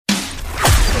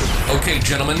Okay,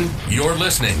 gentlemen, you're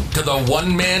listening to the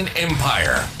One Man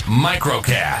Empire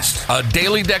Microcast, a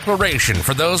daily declaration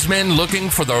for those men looking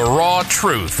for the raw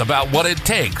truth about what it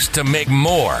takes to make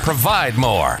more, provide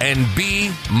more, and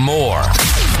be more.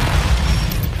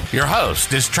 Your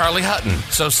host is Charlie Hutton,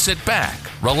 so sit back,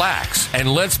 relax,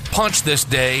 and let's punch this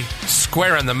day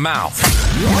square in the mouth.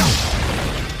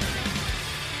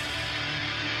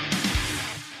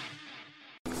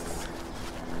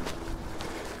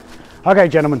 Okay,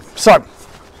 gentlemen, so,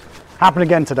 happened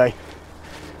again today.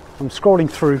 I'm scrolling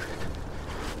through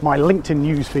my LinkedIn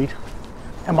newsfeed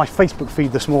and my Facebook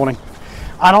feed this morning,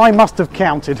 and I must have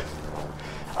counted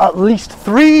at least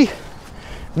 300,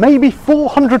 maybe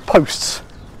 400 posts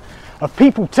of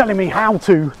people telling me how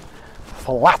to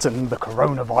flatten the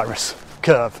coronavirus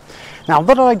curve. Now,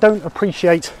 that I don't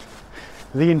appreciate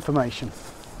the information,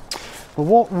 but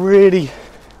what really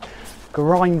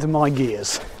grinds my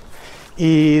gears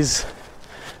is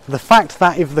the fact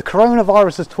that if the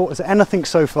coronavirus has taught us anything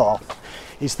so far,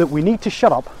 is that we need to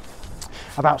shut up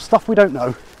about stuff we don't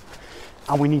know,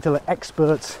 and we need to let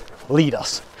experts lead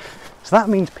us. So that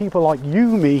means people like you,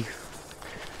 me,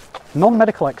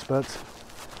 non-medical experts,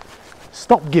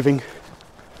 stop giving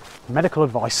medical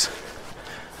advice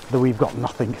that we've got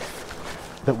nothing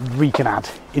that we can add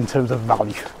in terms of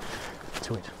value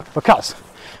to it. Because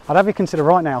I'd have you consider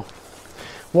right now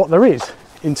what there is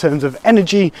in terms of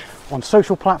energy on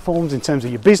social platforms, in terms of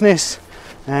your business,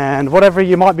 and whatever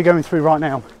you might be going through right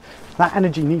now. That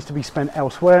energy needs to be spent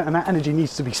elsewhere, and that energy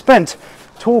needs to be spent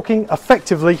talking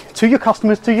effectively to your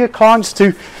customers, to your clients,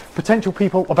 to potential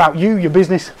people about you, your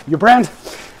business, your brand,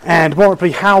 and more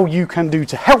importantly, how you can do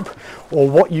to help, or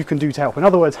what you can do to help. In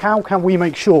other words, how can we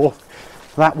make sure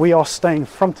that we are staying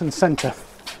front and center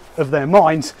of their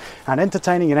minds and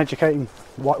entertaining and educating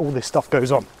why all this stuff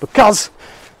goes on? Because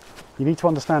you need to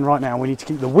understand right now, we need to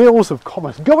keep the wheels of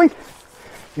commerce going.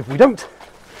 If we don't,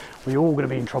 we're all going to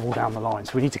be in trouble down the line.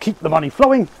 So we need to keep the money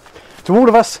flowing to all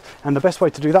of us. And the best way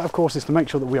to do that, of course, is to make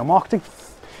sure that we are marketing,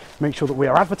 make sure that we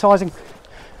are advertising,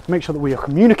 make sure that we are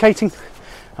communicating,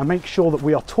 and make sure that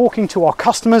we are talking to our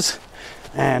customers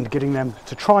and getting them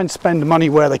to try and spend money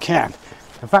where they can.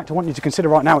 In fact, I want you to consider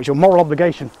right now, it's your moral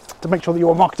obligation to make sure that you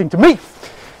are marketing to me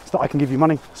so that I can give you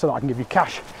money, so that I can give you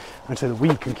cash, and so that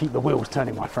we can keep the wheels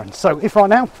turning, my friends. So if right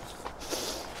now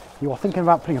you are thinking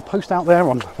about putting a post out there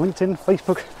on LinkedIn,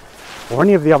 Facebook, or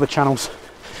any of the other channels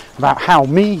about how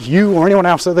me, you, or anyone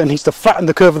else out there needs to flatten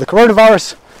the curve of the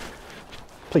coronavirus,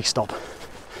 please stop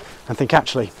and think,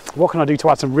 actually, what can I do to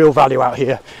add some real value out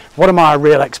here? What am I a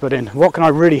real expert in? What can I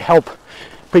really help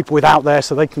people with out there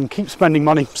so they can keep spending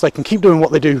money, so they can keep doing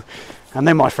what they do? And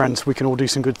then, my friends, we can all do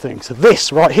some good things. So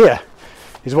this right here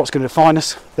is what's going to define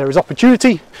us. There is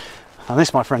opportunity, and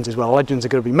this, my friends, is where legends are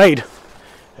going to be made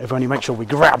if we only make sure we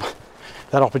grab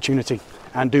that opportunity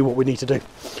and do what we need to do.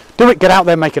 Do it, get out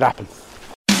there, make it happen.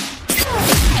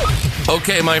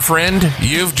 Okay, my friend,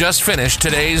 you've just finished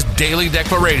today's daily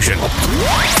declaration.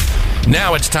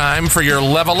 Now it's time for your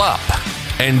level up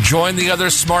and join the other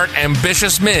smart,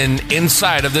 ambitious men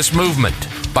inside of this movement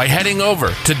by heading over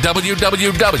to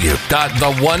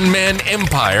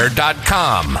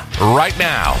www.theonemanemempire.com right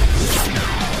now.